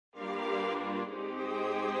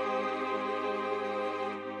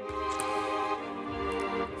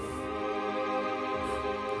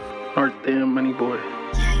Damn money boy.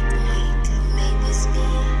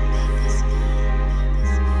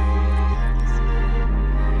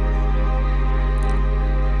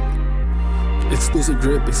 Exclusive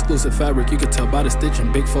drip, exclusive fabric, you can tell by the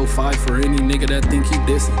stitching. Big 4-5 for any nigga that think he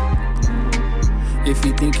dissing. If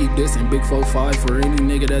he think he dissing, big 4-5 for any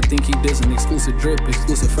nigga that think he dissing. Exclusive drip,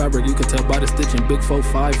 exclusive fabric, you can tell by the stitching. Big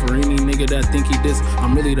 4-5 for any nigga that think he dissing.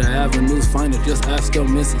 I'm really the avenues finder, just ask your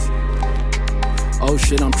missus. Oh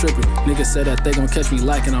shit, I'm tripping. Niggas said that they gon' catch me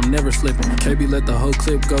lacking, I'm never slipping. KB let the whole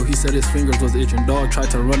clip go, he said his fingers was itching. Dog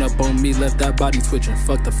tried to run up on me, left that body twitching.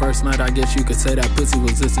 Fuck the first night, I guess you could say that pussy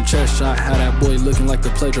was distant. Chest shot, had that boy looking like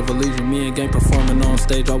the Pledge of Allegiance. Me and gang performing on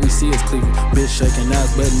stage, all we see is cleavage. Bitch shaking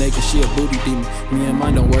ass, butt naked, she a booty demon. Me and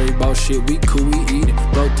mine don't worry about shit, we cool, we eatin'.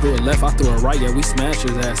 Broke through a left, I threw a right, yeah, we smash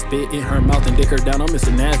his ass. Spit in her mouth and dick her down, I'm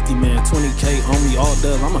Mr. Nasty Man. 20K on me, all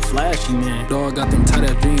dubs, I'm a flashy man. Dog got them tight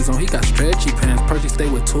ass jeans on, he got stretchy pants. Percy stay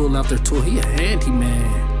with tool after tool, he a handyman.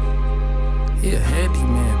 He a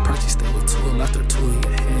handyman. Percy stay with tool after tool, he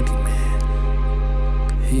a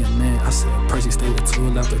handyman. He a man, I said Percy stay with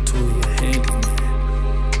tool after tool, he a handyman.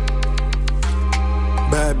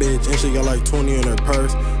 Bad bitch, and she got like 20 in her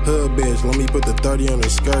purse. Hood bitch, let me put the 30 on her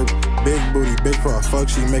skirt. Big booty, big for a fuck,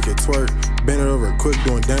 she make it twerk. Bend her over quick,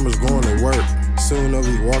 doing damage, going to work. Soon as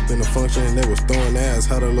we walked in the function and they was throwing ass.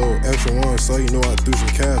 Had a little extra one, so you know I threw some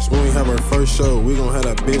cash. When we have our first show, we gon' have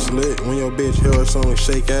that bitch lit. When your bitch hear her song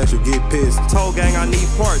shake ass, you get pissed. Told gang I need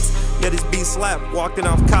parts, yeah this beat slap. Walked in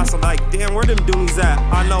off Casa like, damn where them dudes at?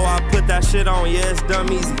 I know I put that shit on, yeah it's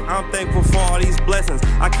dumb easy. I'm thankful for all these blessings.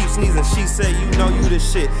 I keep sneezing, she said you know you the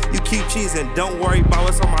shit. You keep cheesing, don't worry about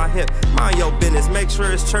what's on my hip. Mind your business, make sure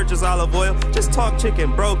his church is olive oil. Just talk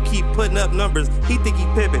chicken, bro keep putting up numbers. He think he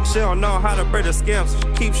pimpin', she don't know how to break the scams.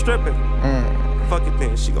 Keep stripping. Fucking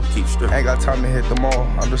thing, she gon' keep stripping. Ain't got time to hit the mall.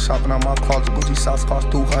 I'm just shopping out my closet. Gucci socks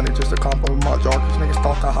cost 200 just to compliment my jar. Cause niggas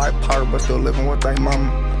talk a high power but still living with they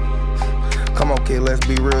mama. Come on, kid, let's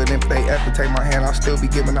be real. And if they ever take my hand, I'll still be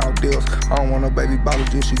giving out deals. I don't want no baby bottle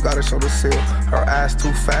juice, you gotta show the seal. Her ass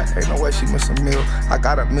too fat, ain't no way she miss a meal. I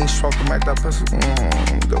got a mean stroke to make that pussy.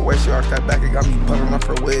 The way she arched that back, it got me pulling up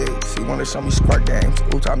her wig. She wanna show me squirt games.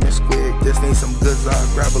 Ooh, I miss Squid. Just need some good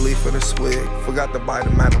zod, grab a leaf for the swig. Forgot to buy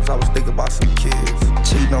the madams, I was thinking about some kids.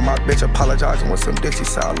 Cheating on my bitch, apologizing with some Dixie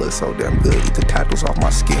salad. So damn good, eat the tattoos off my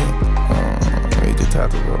skin. Eat the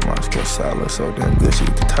tattoos off my skin, salad so damn good, she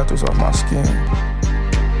eat the tattoos off my skin.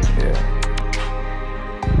 Yeah.